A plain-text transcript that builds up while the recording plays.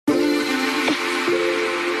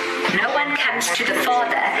one comes to the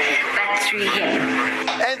Father but through him.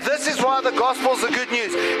 And this is why the gospel is the good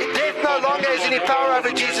news. Death no longer has any power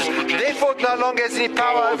over Jesus. Therefore, it no longer has any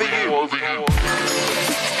power over you.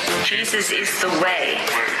 Jesus is the way,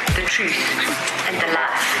 the truth, and the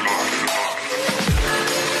life.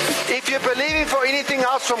 If you're believing for anything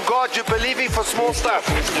else from God, you're believing for small stuff.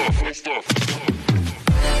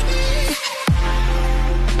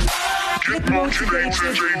 Get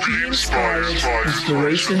motivated, be inspired.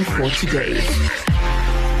 Inspiration for today.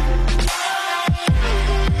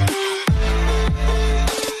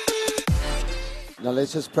 Now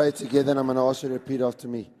let's just pray together, and I'm going to ask you to repeat after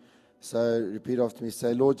me. So repeat after me.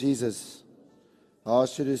 Say, Lord Jesus, I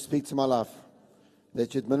ask you to speak to my life,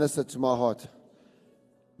 that you'd minister to my heart.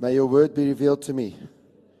 May your word be revealed to me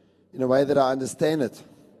in a way that I understand it,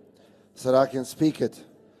 so that I can speak it,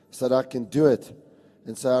 so that I can do it,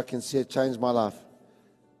 and so I can see it change my life.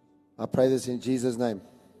 I pray this in Jesus' name.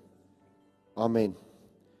 Amen.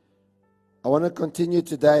 I want to continue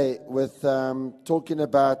today with talking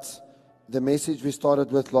about the message we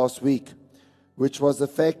started with last week, which was the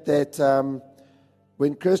fact that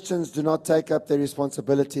when Christians do not take up their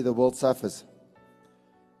responsibility, the world suffers.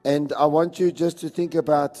 And I want you just to think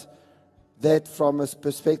about that from a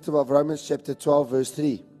perspective of Romans chapter 12, verse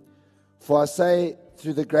 3. For I say,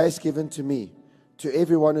 through the grace given to me, to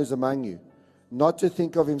everyone who's among you, not to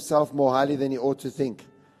think of himself more highly than he ought to think,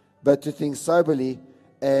 but to think soberly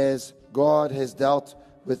as God has dealt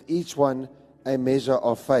with each one a measure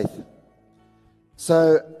of faith.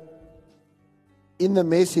 So, in the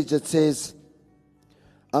message it says,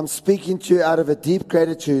 I'm speaking to you out of a deep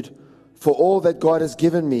gratitude for all that God has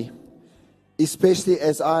given me, especially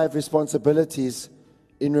as I have responsibilities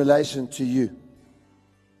in relation to you.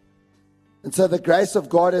 And so the grace of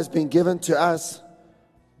God has been given to us,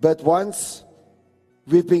 but once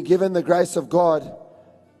we've been given the grace of God,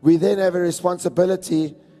 we then have a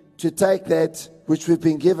responsibility to take that which we've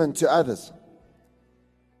been given to others.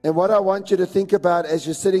 And what I want you to think about as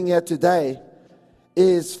you're sitting here today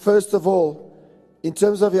is, first of all, in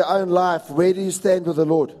terms of your own life, where do you stand with the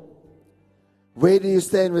Lord? Where do you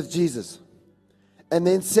stand with Jesus? And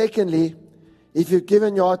then secondly, if you've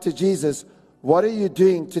given your heart to Jesus, what are you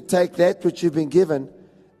doing to take that which you've been given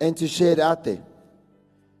and to share it out there?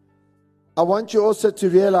 I want you also to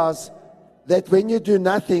realize that when you do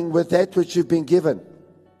nothing with that which you've been given,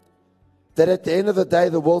 that at the end of the day,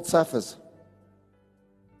 the world suffers.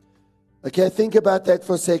 Okay, think about that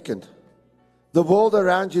for a second. The world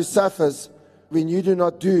around you suffers when you do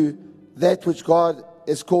not do that which God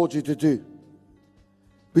has called you to do.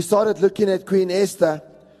 We started looking at Queen Esther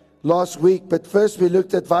last week, but first we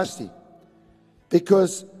looked at Vashti.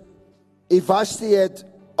 Because if Vashti had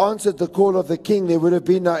answered the call of the king, there would have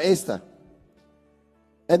been no Esther.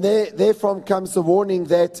 And therefrom comes the warning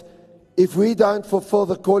that if we don't fulfill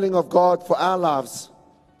the calling of God for our lives,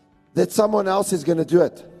 that someone else is going to do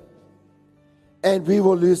it. And we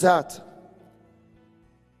will lose out.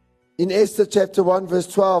 In Esther chapter 1 verse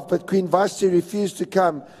 12, but Queen Vashti refused to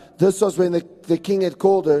come. This was when the king had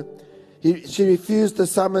called her. She refused the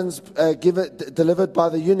summons delivered by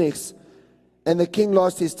the eunuchs. And the king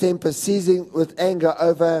lost his temper, seizing with anger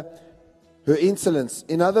over her insolence.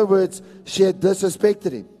 In other words, she had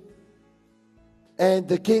disrespected him. And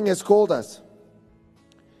the king has called us.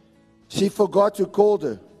 She forgot who called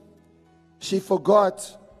her. She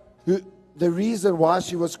forgot the reason why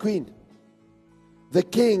she was queen. The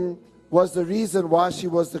king was the reason why she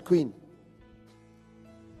was the queen.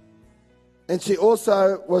 And she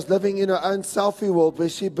also was living in her own selfie world where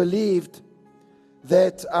she believed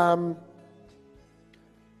that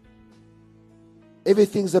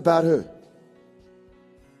everything's about her.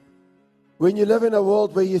 When you live in a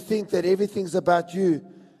world where you think that everything's about you,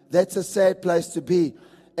 that's a sad place to be.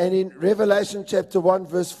 And in Revelation chapter 1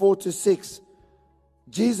 verse 4 to 6,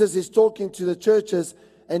 Jesus is talking to the churches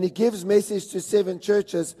and he gives message to 7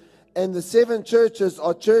 churches. And the 7 churches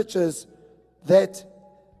are churches that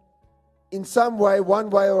in some way, one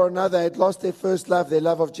way or another, had lost their first love, their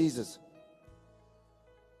love of Jesus.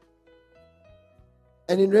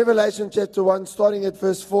 And in Revelation chapter 1, starting at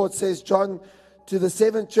verse 4, it says, John, to the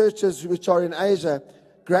 7 churches which are in Asia,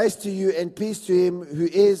 grace to you and peace to him who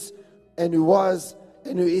is and who was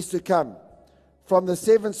and who is to come, from the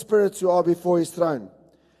 7 spirits who are before his throne,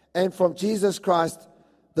 and from Jesus Christ,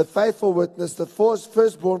 the faithful witness, the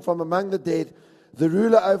firstborn from among the dead, the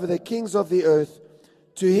ruler over the kings of the earth,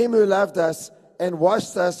 to him who loved us and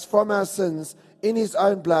washed us from our sins in his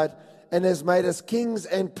own blood, and has made us kings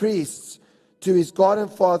and priests to his God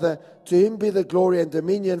and Father. To him be the glory and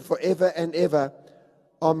dominion forever and ever.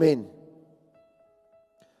 Amen.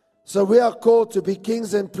 So we are called to be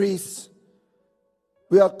kings and priests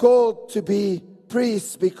We are called to be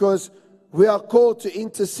priests because we are called to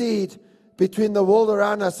intercede between the world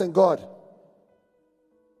around us and God.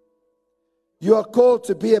 You are called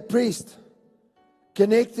to be a priest,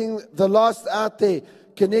 connecting the lost out there,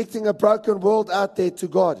 connecting a broken world out there to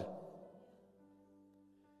God.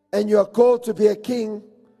 And you are called to be a king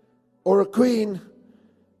or a queen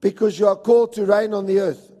because you are called to reign on the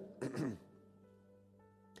earth.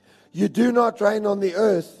 You do not reign on the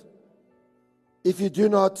earth if you do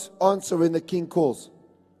not answer when the king calls.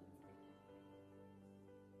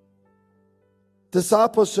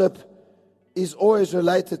 Discipleship is always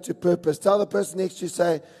related to purpose. Tell the person next to you,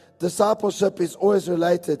 say, discipleship is always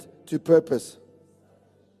related to purpose.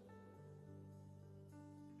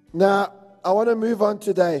 Now, I want to move on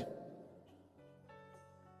today.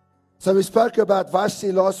 So we spoke about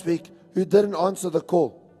Vashti last week, who didn't answer the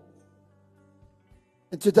call.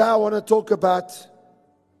 And today I want to talk about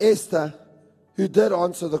Esther, who did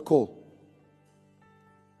answer the call.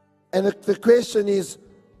 And the question is,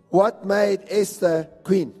 what made Esther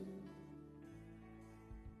queen?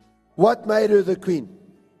 What made her the queen?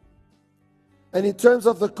 And in terms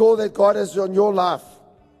of the call that God has on your life,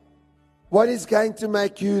 what is going to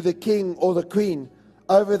make you the king or the queen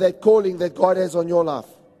over that calling that God has on your life?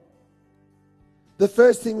 The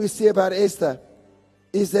first thing we see about Esther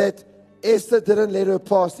is that Esther didn't let her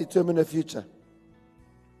past determine her future.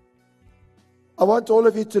 I want all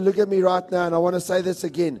of you to look at me right now, and I want to say this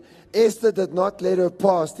again. Esther did not let her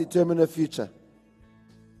past determine her future.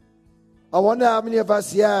 I wonder how many of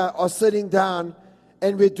us here are sitting down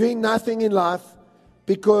and we're doing nothing in life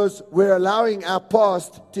because we're allowing our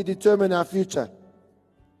past to determine our future.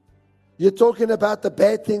 You're talking about the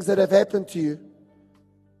bad things that have happened to you.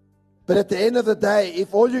 But at the end of the day,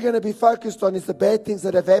 if all you're going to be focused on is the bad things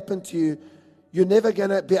that have happened to you, you're never going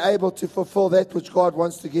to be able to fulfill that which God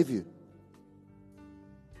wants to give you.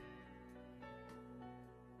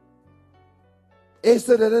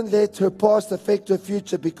 Esther didn't let her past affect her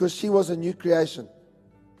future because she was a new creation.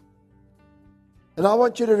 And I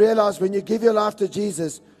want you to realize when you give your life to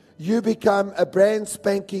Jesus, you become a brand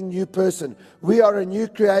spanking new person. We are a new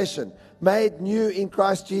creation, made new in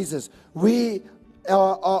Christ Jesus. We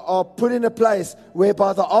are put in a place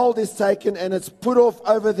whereby the old is taken and it's put off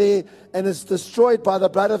over there and it's destroyed by the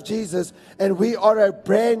blood of Jesus. And we are a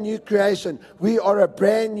brand new creation. We are a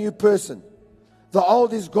brand new person. The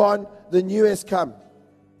old is gone, the new has come.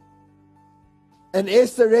 And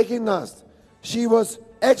Esther recognized she was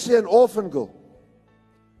actually an orphan girl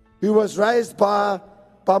who was raised by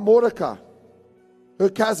Mordecai, her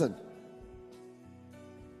cousin.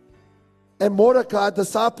 And Mordecai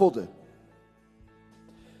discipled her.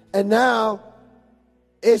 And now,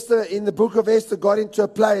 Esther, in the book of Esther, got into a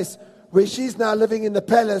place where she's now living in the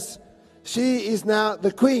palace. She is now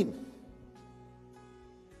the queen.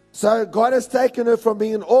 So God has taken her from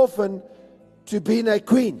being an orphan to being a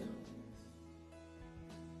queen.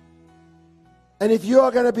 And if you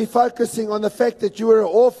are going to be focusing on the fact that you were an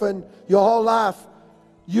orphan your whole life,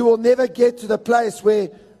 you will never get to the place where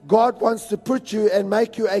God wants to put you and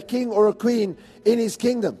make you a king or a queen in His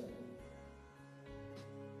kingdom.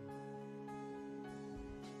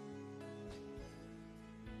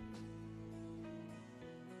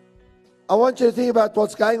 I want you to think about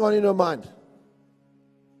what's going on in your mind.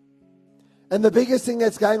 And the biggest thing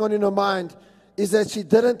that's going on in her mind is that she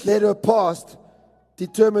didn't let her past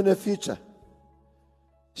determine her future.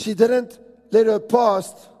 She didn't let her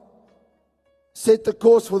past set the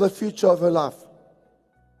course for the future of her life.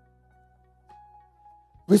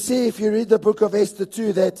 We see, if you read the book of Esther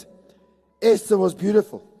too, that Esther was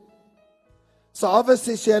beautiful. So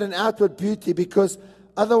obviously she had an outward beauty, because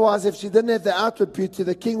otherwise, if she didn't have the outward beauty,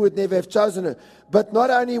 the king would never have chosen her. But not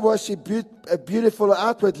only was she beautiful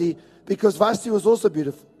outwardly, because Vashti was also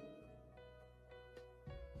beautiful.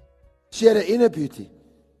 She had an inner beauty.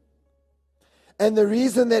 And the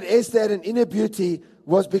reason that Esther had an inner beauty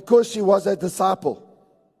was because she was a disciple.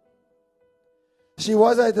 She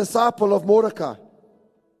was a disciple of Mordecai.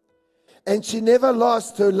 And she never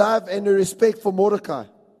lost her love and her respect for Mordecai.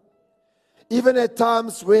 Even at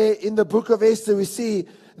times where in the book of Esther we see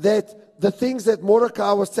that the things that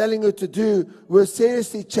Mordecai was telling her to do were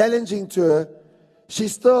seriously challenging to her, she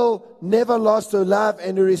still never lost her love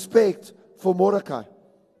and her respect for Mordecai.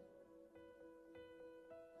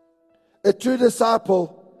 A true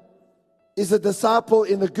disciple is a disciple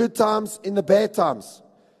in the good times, in the bad times.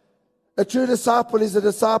 A true disciple is a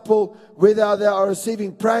disciple whether they are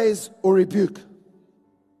receiving praise or rebuke.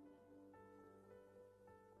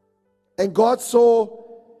 And God saw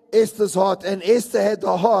Esther's heart, and Esther had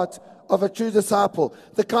the heart of a true disciple,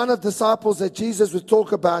 the kind of disciples that Jesus would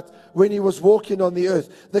talk about when he was walking on the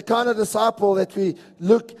earth, the kind of disciple that we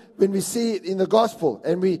look when we see in the gospel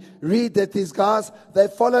and we read that these guys, they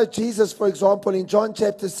followed Jesus, for example, in John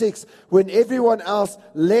chapter 6, when everyone else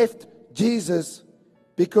left Jesus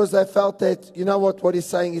because they felt that, you know what he's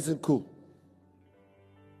saying isn't cool.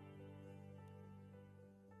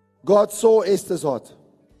 God saw Esther's heart.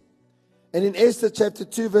 And in Esther chapter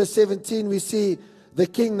 2 verse 17 we see the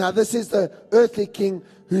king. Now this is the earthly king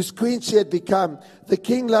whose queen she had become. The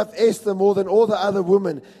king loved Esther more than all the other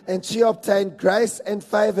women, and she obtained grace and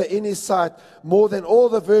favor in his sight more than all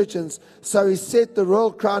the virgins. So he set the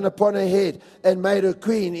royal crown upon her head and made her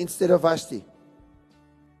queen instead of Vashti.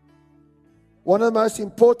 One of the most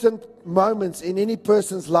important moments in any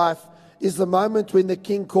person's life is the moment when the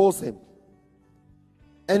king calls them.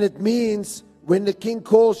 And it means when the king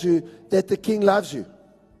calls you that the king loves you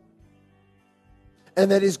and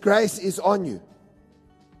that his grace is on you.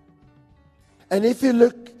 And if you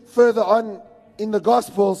look further on in the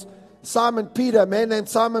Gospels, Simon Peter, a man named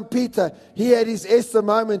Simon Peter, he had his Esther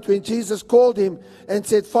moment when Jesus called him and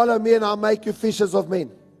said, "Follow me and I'll make you fishers of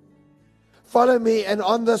men. Follow me, and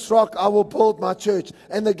on this rock I will build my church,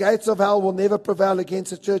 and the gates of hell will never prevail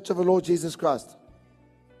against the church of the Lord Jesus Christ."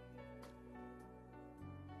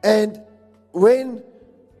 And when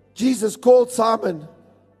Jesus called Simon,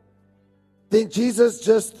 then Jesus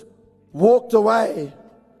just walked away,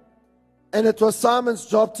 and it was Simon's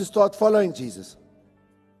job to start following Jesus.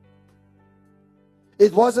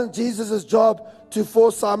 It wasn't Jesus' job to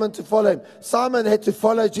force Simon to follow him. Simon had to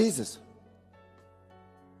follow Jesus.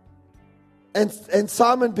 And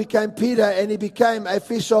Simon became Peter, and he became a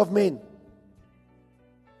fisher of men.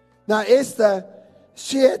 Now Esther,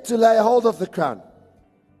 she had to lay hold of the crown.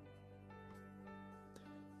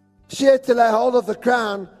 She had to lay hold of the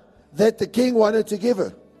crown that the king wanted to give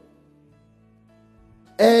her.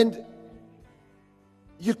 And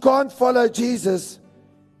you can't follow Jesus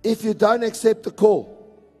if you don't accept the call.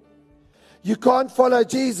 You can't follow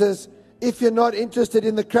Jesus if you're not interested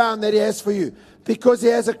in the crown that he has for you, because he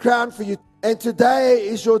has a crown for you. And today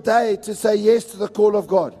is your day to say yes to the call of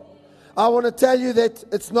God. I want to tell you that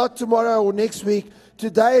it's not tomorrow or next week.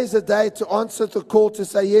 Today is a day to answer the call, to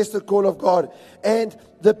say yes to the call of God. And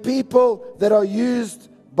the people that are used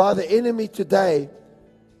by the enemy today,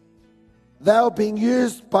 they are being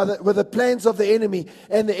used with the plans of the enemy.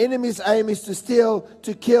 And the enemy's aim is to steal,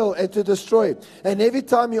 to kill, and to destroy. And every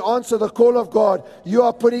time you answer the call of God, you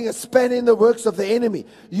are putting a span in the works of the enemy.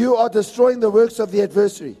 You are destroying the works of the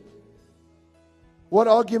adversary. What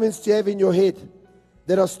arguments do you have in your head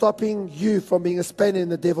that are stopping you from being a spanner in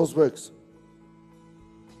the devil's works?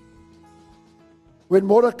 When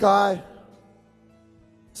Mordecai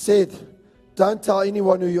said, "Don't tell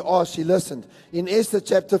anyone who you are," she listened. In Esther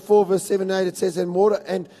chapter 4 verse 7 and 8 it says, and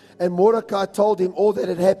Mordecai told him all that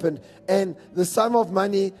had happened, and the sum of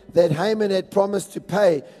money that Haman had promised to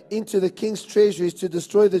pay into the king's treasuries to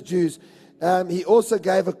destroy the Jews. He also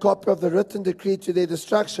gave a copy of the written decree to their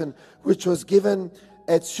destruction, which was given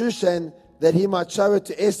at Shushan, that he might show it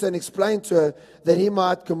to Esther and explain to her, that he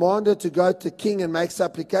might command her to go to the king and make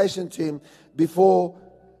supplication to him before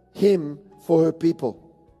him for her people.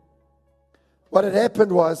 What had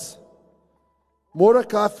happened was,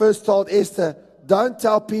 Mordecai first told Esther, "Don't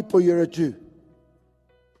tell people you're a Jew."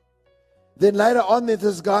 Then later on, there's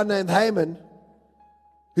this guy named Haman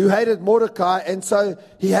who hated Mordecai, and so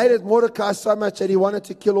he hated Mordecai so much that he wanted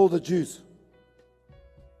to kill all the Jews.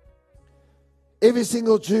 Every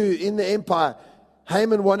single Jew in the empire,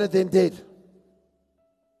 Haman wanted them dead.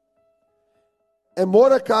 And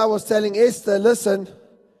Mordecai was telling Esther, "Listen,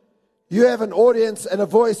 you have an audience and a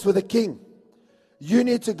voice with the king. You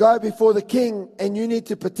need to go before the king and you need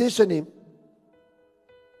to petition him."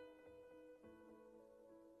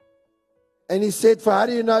 And he said, "For how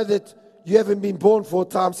do you know that you haven't been born for a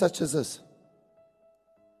time such as this?"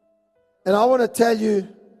 And I want to tell you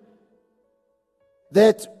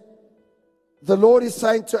that the Lord is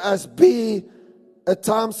saying to us, be a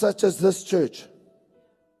time such as this, church.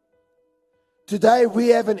 Today we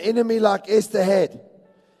have an enemy like Esther had.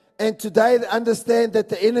 And today understand that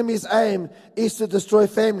the enemy's aim is to destroy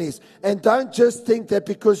families. And don't just think that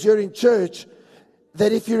because you're in church,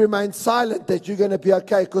 that if you remain silent, that you're going to be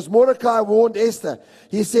okay. Because Mordecai warned Esther.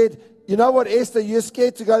 He said, "You know what, Esther, you're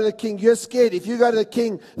scared to go to the king. You're scared. If you go to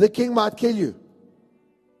the king might kill you."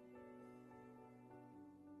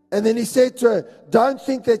 And then he said to her, "Don't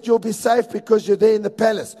think that you'll be safe because you're there in the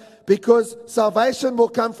palace, because salvation will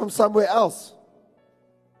come from somewhere else.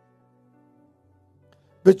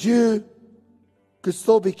 But you could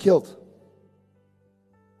still be killed."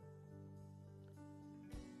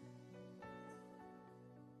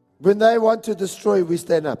 When they want to destroy, we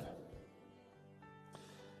stand up.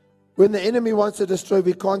 When the enemy wants to destroy,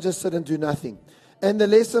 we can't just sit and do nothing. And the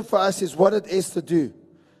lesson for us is, what did Esther do?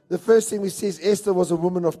 The first thing we see is Esther was a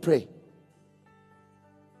woman of prayer.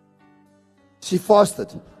 She fasted.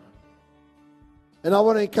 And I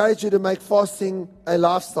want to encourage you to make fasting a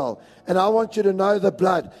lifestyle. And I want you to know the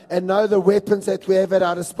blood and know the weapons that we have at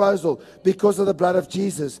our disposal because of the blood of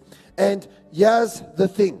Jesus. And here's the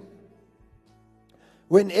thing.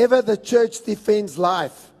 Whenever the church defends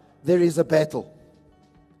life, there is a battle.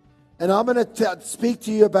 And I'm going to speak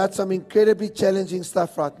to you about some incredibly challenging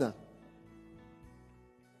stuff right now.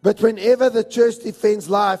 But whenever the church defends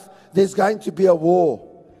life, there's going to be a war.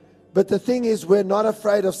 But the thing is, we're not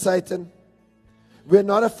afraid of Satan. We're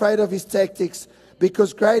not afraid of his tactics,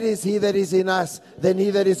 because greater is he that is in us than he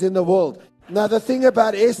that is in the world. Now, the thing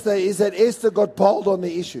about Esther is that Esther got bold on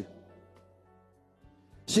the issue.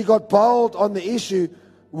 She got bold on the issue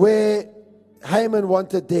where Haman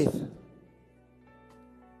wanted death.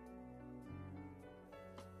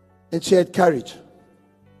 And she had courage.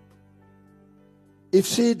 If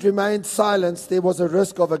she had remained silent, there was a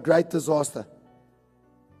risk of a great disaster.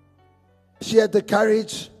 She had the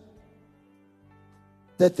courage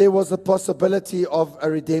that there was a possibility of a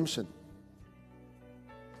redemption.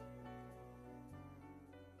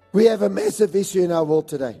 We have a massive issue in our world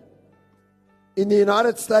today. In the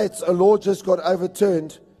United States, a law just got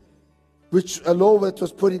overturned, a law that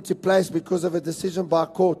was put into place because of a decision by a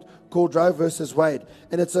court called Roe versus Wade.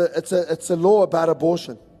 And it's a law about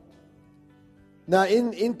abortion. Now,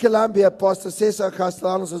 in Colombia, Pastor Cesar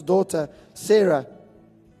Castellanos' daughter, Sarah,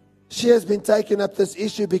 she has been taking up this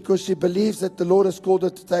issue because she believes that the Lord has called her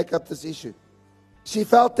to take up this issue. She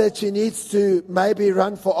felt that she needs to maybe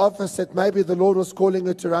run for office, that maybe the Lord was calling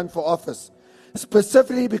her to run for office,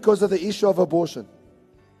 specifically because of the issue of abortion.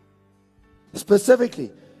 Specifically.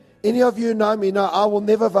 Any of you know me, know I will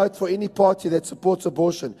never vote for any party that supports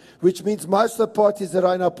abortion, which means most of the parties that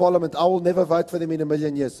are in our parliament, I will never vote for them in a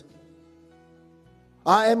million years.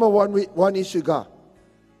 I am a one-issue guy.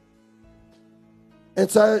 And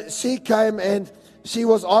so she came and she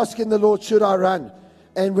was asking the Lord, should I run?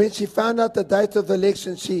 And when she found out the date of the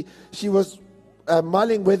election, she was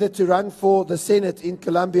mulling whether to run for the Senate in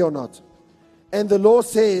Colombia or not. And the law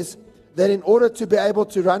says that in order to be able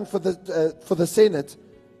to run for the Senate,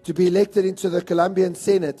 to be elected into the Colombian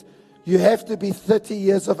Senate, you have to be 30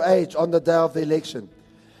 years of age on the day of the election.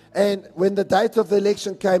 And when the date of the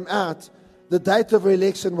election came out, the date of her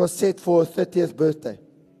election was set for her 30th birthday.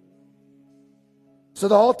 So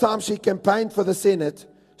the whole time she campaigned for the Senate,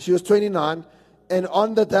 she was 29, and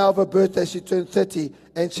on the day of her birthday, she turned 30,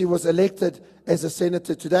 and she was elected as a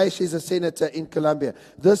senator. Today, she's a senator in Colombia.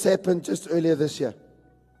 This happened just earlier this year.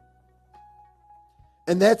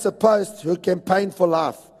 And that's a post who campaigned for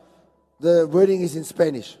life. The wording is in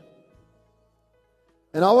Spanish.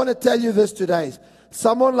 And I want to tell you this today.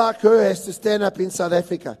 Someone like her has to stand up in South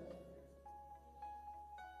Africa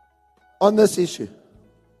on this issue.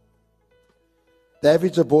 The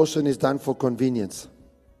average abortion is done for convenience.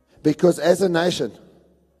 Because as a nation,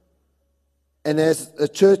 and as a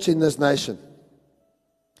church in this nation,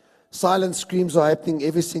 silent screams are happening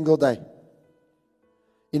every single day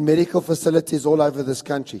in medical facilities all over this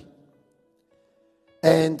country.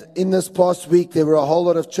 And in this past week, there were a whole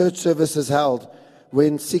lot of church services held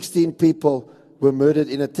when 16 people were murdered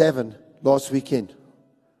in a tavern last weekend.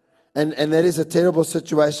 And that is a terrible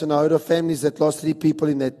situation. I heard of families that lost 3 people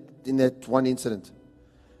in that one incident.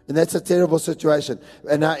 And that's a terrible situation.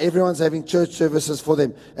 And now everyone's having church services for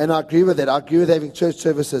them. And I agree with that. I agree with having church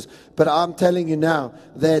services. But I'm telling you now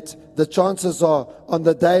that the chances are, on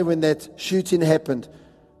the day when that shooting happened,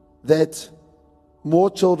 that more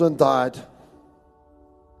children died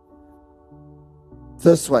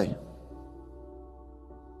this way.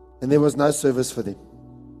 And there was no service for them.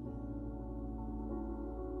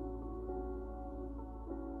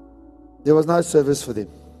 There was no service for them.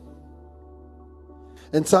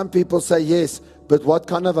 And some people say, yes, but what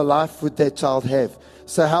kind of a life would that child have?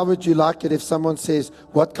 So how would you like it if someone says,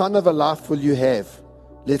 what kind of a life will you have?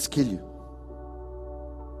 Let's kill you.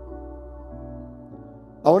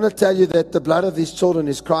 I want to tell you that the blood of these children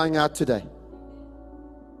is crying out today.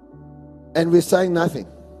 And we're saying nothing.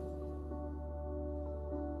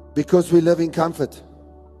 Because we live in comfort.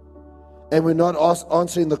 And we're not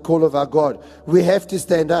answering the call of our God. We have to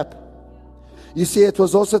stand up. You see, it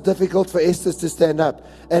was also difficult for Esther to stand up.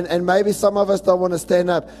 And maybe some of us don't want to stand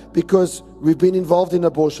up because we've been involved in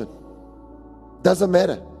abortion. Doesn't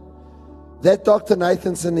matter. That Dr.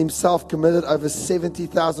 Nathanson himself committed over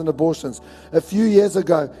 70,000 abortions. A few years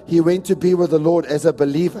ago, he went to be with the Lord as a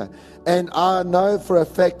believer. And I know for a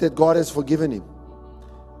fact that God has forgiven him.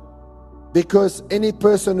 Because any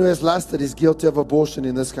person who has lusted is guilty of abortion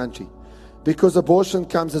in this country. Because abortion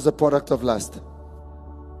comes as a product of lust.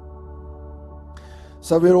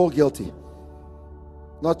 So we're all guilty.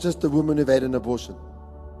 Not just the women who've had an abortion.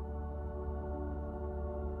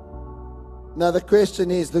 Now the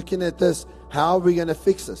question is, looking at this, how are we going to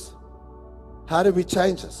fix this? How do we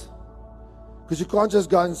change this? Because you can't just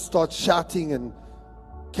go and start shouting and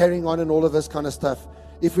carrying on and all of this kind of stuff.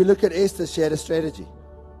 If we look at Esther, she had a strategy.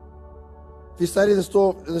 If you study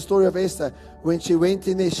the story of Esther, when she went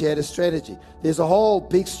in there, she had a strategy. There's a whole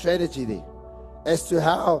big strategy there as to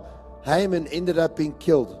how Haman ended up being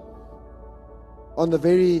killed on the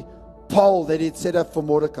very pole that he'd set up for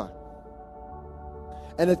Mordecai.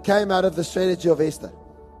 And it came out of the strategy of Esther.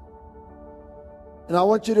 And I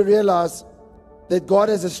want you to realize that God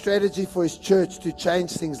has a strategy for His church to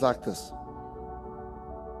change things like this.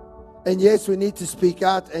 And yes, we need to speak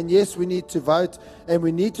out, and yes, we need to vote, and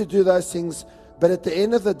we need to do those things. But at the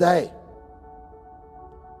end of the day,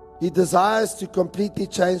 He desires to completely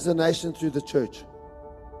change the nation through the church.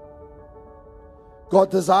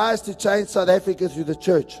 God desires to change South Africa through the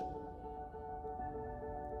church.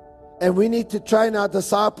 And we need to train our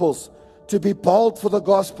disciples to be bold for the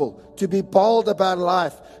gospel, to be bold about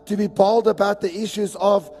life, to be bold about the issues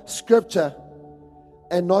of Scripture,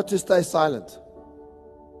 and not to stay silent.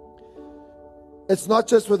 It's not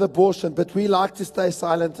just with abortion, but we like to stay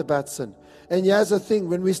silent about sin. And here's the thing,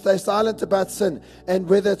 when we stay silent about sin, and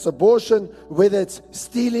whether it's abortion, whether it's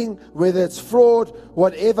stealing, whether it's fraud,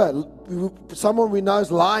 whatever, someone we know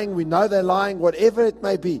is lying, we know they're lying, whatever it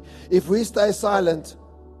may be, if we stay silent,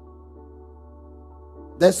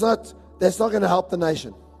 that's not going to help the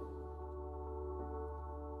nation.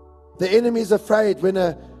 The enemy is afraid when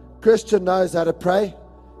a Christian knows how to pray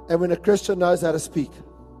and when a Christian knows how to speak.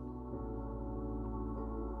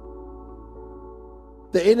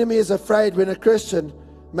 The enemy is afraid when a Christian,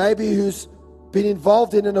 maybe who's been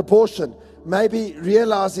involved in an abortion, maybe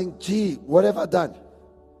realizing, gee, what have I done?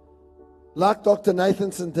 Like Dr.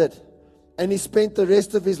 Nathanson did. And he spent the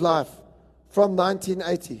rest of his life from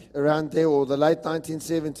 1980, around there, or the late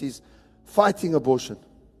 1970s, fighting abortion.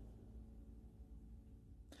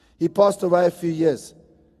 He passed away a few years.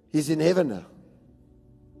 He's in heaven now.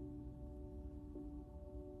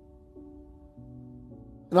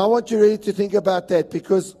 And I want you really to think about that,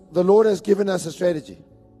 because the Lord has given us a strategy.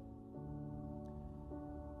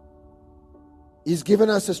 He's given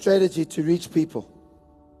us a strategy to reach people.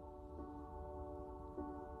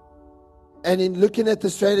 And in looking at the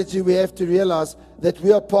strategy, we have to realize that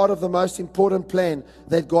we are part of the most important plan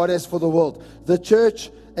that God has for the world. The church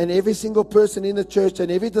and every single person in the church and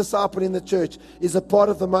every disciple in the church is a part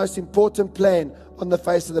of the most important plan on the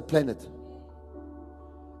face of the planet.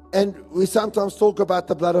 And we sometimes talk about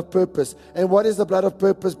the blood of purpose. And what is the blood of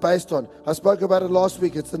purpose based on? I spoke about it last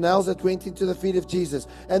week. It's the nails that went into the feet of Jesus,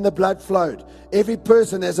 and the blood flowed. Every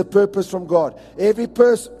person has a purpose from God. Every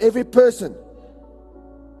person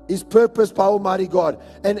is purposed by Almighty God.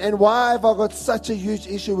 And why have I got such a huge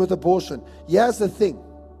issue with abortion? Here's the thing.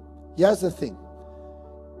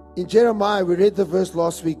 In Jeremiah, we read the verse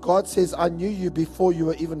last week. God says, I knew you before you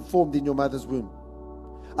were even formed in your mother's womb.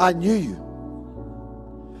 I knew you.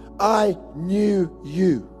 I knew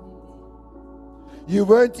you. You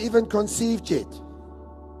weren't even conceived yet.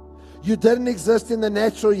 You didn't exist in the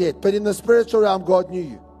natural yet, but in the spiritual realm, God knew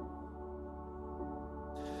you.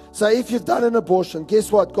 So if you've done an abortion,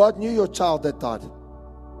 guess what? God knew your child that died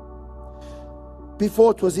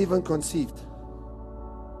before it was even conceived.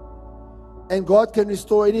 And God can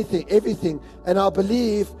restore anything, everything. And I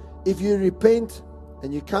believe if you repent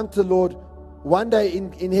and you come to the Lord, one day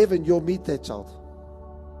in heaven, you'll meet that child.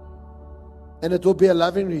 And it will be a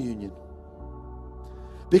loving reunion.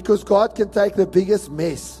 Because God can take the biggest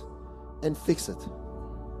mess and fix it.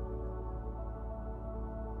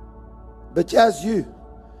 But as you,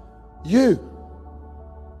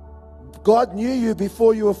 God knew you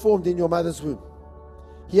before you were formed in your mother's womb.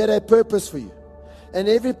 He had a purpose for you. And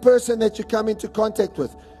every person that you come into contact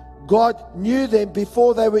with, God knew them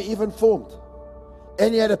before they were even formed.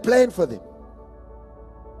 And He had a plan for them.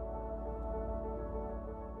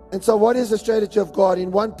 And so what is the strategy of God?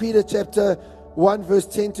 In 1 Peter chapter 1 verse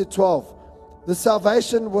 10 to 12, the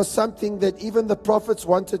salvation was something that even the prophets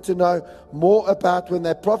wanted to know more about when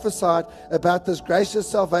they prophesied about this gracious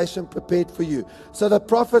salvation prepared for you. So the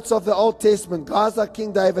prophets of the Old Testament, guys like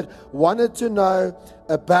King David, wanted to know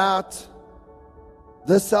about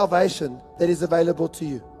this salvation that is available to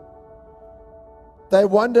you. they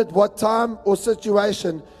wondered what time or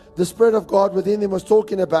situation the Spirit of God within them was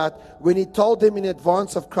talking about when He told them in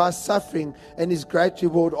advance of Christ's suffering and His great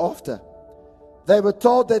reward after. They were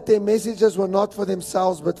told that their messages were not for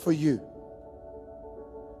themselves but for you.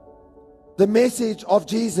 The message of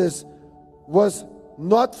Jesus was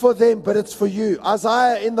not for them, but it's for you.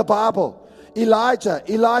 Isaiah in the Bible, Elijah,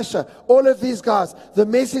 Elisha, all of these guys, the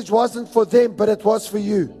message wasn't for them, but it was for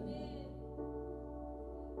you.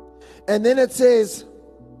 And then it says,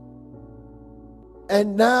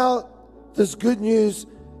 and now this good news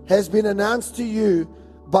has been announced to you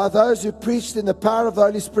by those who preached in the power of the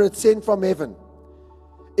Holy Spirit sent from heaven.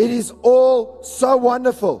 It is all so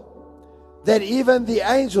wonderful that even the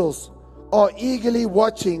angels are eagerly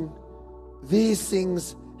watching these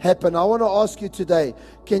things happen. I want to ask you today,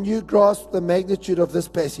 can you grasp the magnitude of this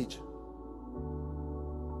passage?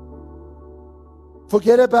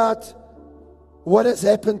 Forget about what has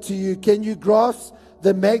happened to you. Can you grasp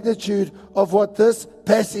the magnitude of what this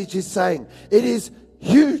passage is saying? It is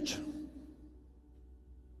huge.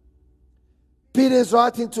 Peter is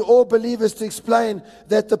writing to all believers to explain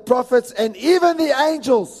that the prophets and even the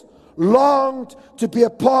angels longed to be a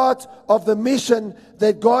part of the mission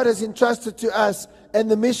that God has entrusted to us, and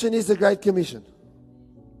the mission is the Great Commission.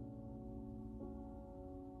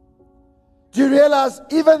 Do you realize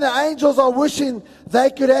even the angels are wishing they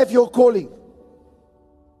could have your calling?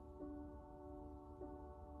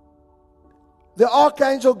 The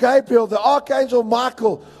Archangel Gabriel, the Archangel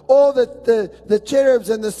Michael, all the cherubs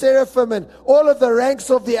and the seraphim and all of the ranks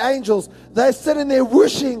of the angels, they're sitting there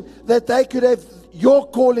wishing that they could have your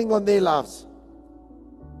calling on their lives.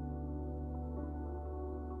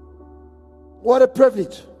 What a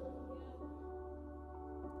privilege.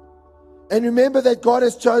 And remember that God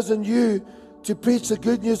has chosen you to preach the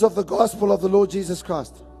good news of the gospel of the Lord Jesus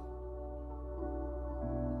Christ.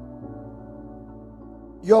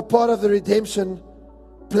 You're part of the redemption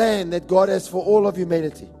plan that God has for all of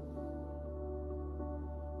humanity.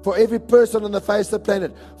 For every person on the face of the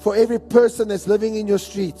planet. For every person that's living in your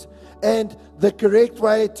street. And the correct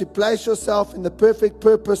way to place yourself in the perfect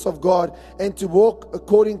purpose of God and to walk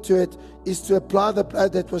according to it is to apply the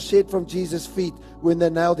blood that was shed from Jesus' feet when they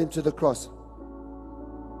nailed Him to the cross.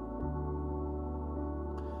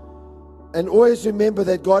 And always remember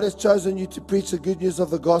that God has chosen you to preach the good news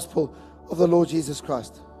of the gospel of the Lord Jesus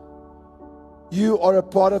Christ. You are a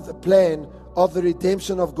part of the plan of the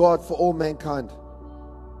redemption of God for all mankind.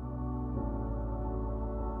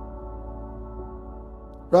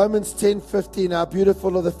 Romans 10:15, how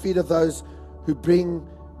beautiful are the feet of those who bring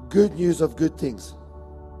good news of good things.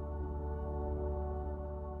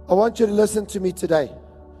 I want you to listen to me today.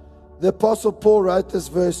 The Apostle Paul wrote this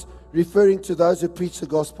verse referring to those who preach the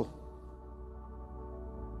gospel.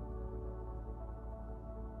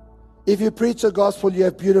 If you preach the gospel, you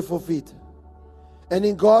have beautiful feet. And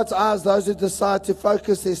in God's eyes, those who decide to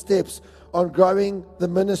focus their steps on growing the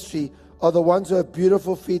ministry are the ones who have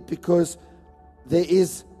beautiful feet, because there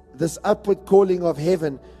is this upward calling of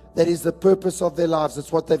heaven that is the purpose of their lives.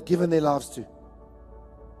 It's what they've given their lives to.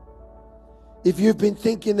 If you've been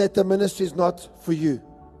thinking that the ministry is not for you,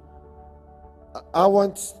 I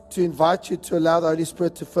want to invite you to allow the Holy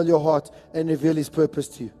Spirit to fill your heart and reveal His purpose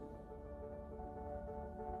to you.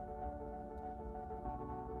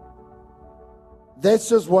 That's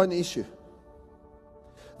just one issue.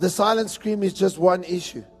 The silent scream is just one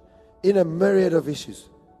issue in a myriad of issues.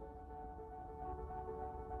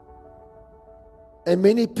 And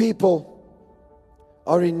many people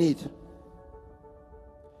are in need.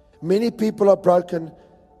 Many people are broken,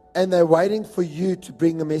 and they're waiting for you to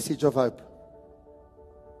bring a message of hope.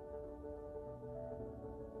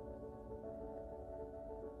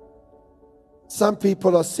 Some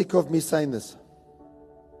people are sick of me saying this.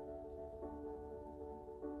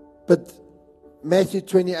 But Matthew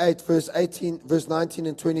 28, verse 19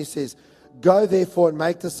 and 20 says, "Go therefore and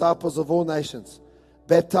make disciples of all nations,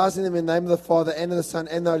 baptizing them in the name of the Father and of the Son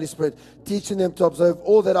and the Holy Spirit, teaching them to observe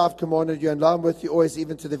all that I've commanded you, and lo, I'm with you always,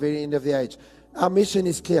 even to the very end of the age." Our mission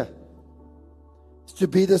is clear. It's to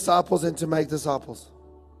be disciples and to make disciples.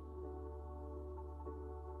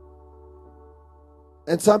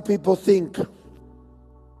 And some people think,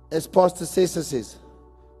 as Pastor Cesar says,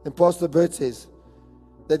 and Pastor Bert says,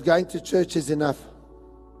 that going to church is enough.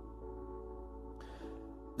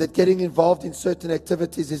 That getting involved in certain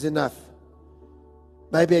activities is enough.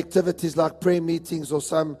 Maybe activities like prayer meetings or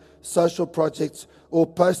some social projects or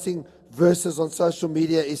posting verses on social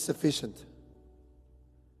media is sufficient.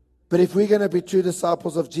 But if we're going to be true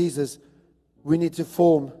disciples of Jesus, we need to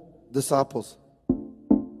form disciples.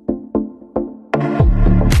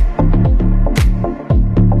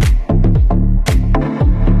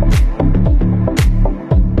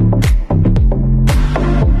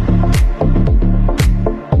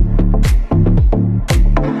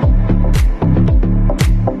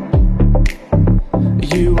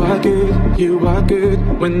 You are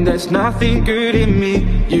good when there's nothing good in me.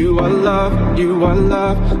 You are love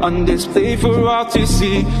on display for all to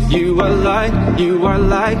see. You are light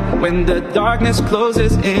when the darkness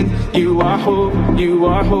closes in. You are hope,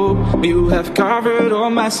 you have covered all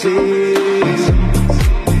my sins.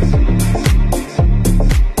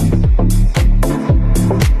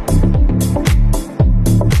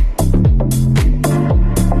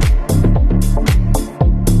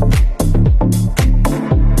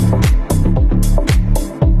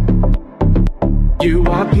 You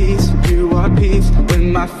are peace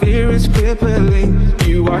when my fear is crippling.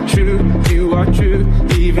 You are true,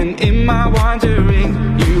 even in my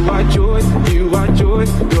wandering. You are joy,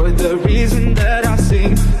 you're the reason that I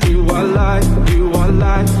sing. You are life,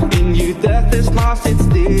 in you death has lost its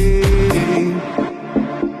sting.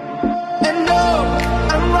 And no,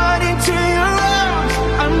 I'm running to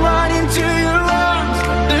your arms,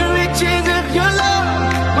 the riches of your love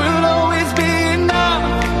will always be enough.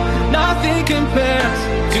 Nothing compares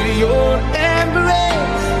to your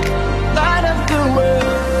embrace, light of the world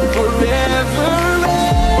forever.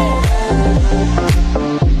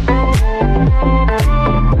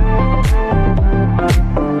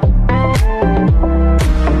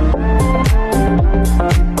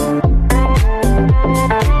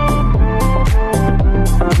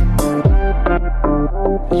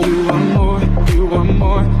 You are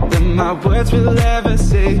more than my words will ever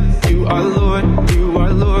say. You are Lord,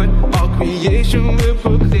 all creation will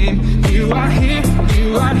proclaim. You are here,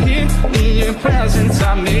 in your presence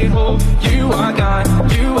I'm made whole. You are God,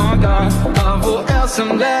 of all else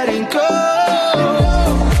I'm letting go.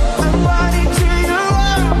 I'm running to your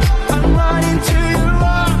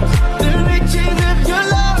arms, the riches of your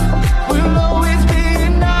love will always be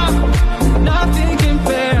enough. Nothing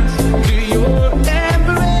compares to your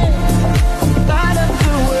embrace, light of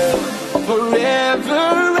the world forever.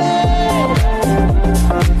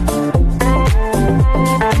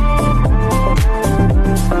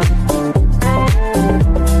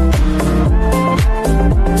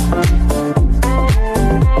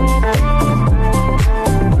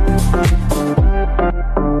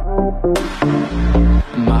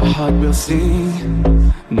 My heart will sing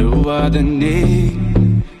no other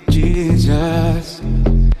name. Jesus.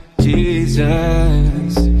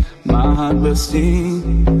 My heart will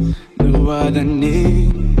sing no other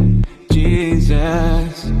name.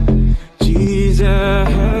 Jesus.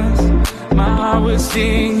 My heart will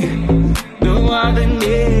sing no other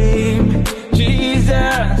name.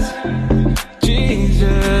 Jesus.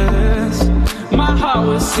 My heart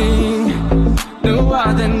will sing no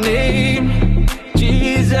other name.